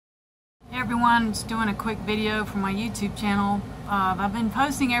everyone, just doing a quick video for my YouTube channel. I've been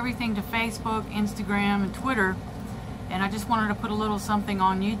posting everything to Facebook, Instagram, and Twitter, and I just wanted to put a little something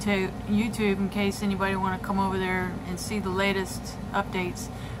on YouTube in case anybody want to come over there and see the latest updates.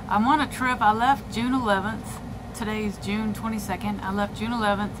 I'm on a trip. I left June 11th. Today is June 22nd. I left June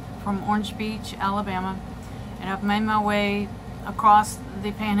 11th from Orange Beach, Alabama, and I've made my way across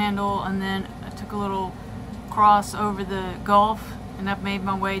the Panhandle, and then I took a little cross over the Gulf, and I've made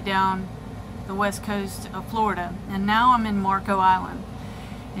my way down the west coast of Florida, and now I'm in Marco Island.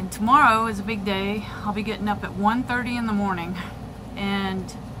 And tomorrow is a big day. I'll be getting up at 1:30 in the morning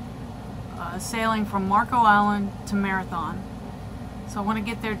and sailing from Marco Island to Marathon. So I want to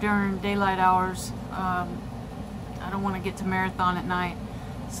get there during daylight hours. I don't want to get to Marathon at night,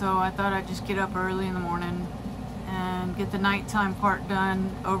 so I thought I'd just get up early in the morning and get the nighttime part done,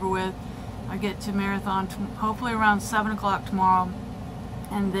 over with. I get to Marathon hopefully around 7 o'clock tomorrow,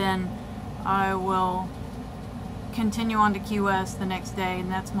 and then I will continue on to Key West the next day,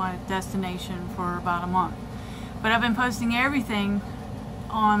 and that's my destination for about a month. But I've been posting everything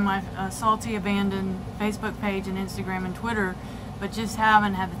on my Salty Abandon Facebook page and Instagram and Twitter, but just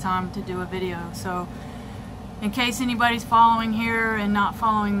haven't had the time to do a video. So in case anybody's following here and not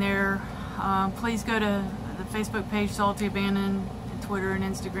following there, please go to the Facebook page Salty Abandon, and Twitter and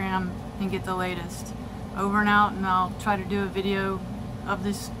Instagram, and get the latest. Over and out, and I'll try to do a video of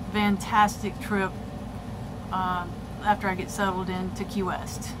this fantastic trip after I get settled into Key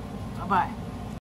West. Bye-bye.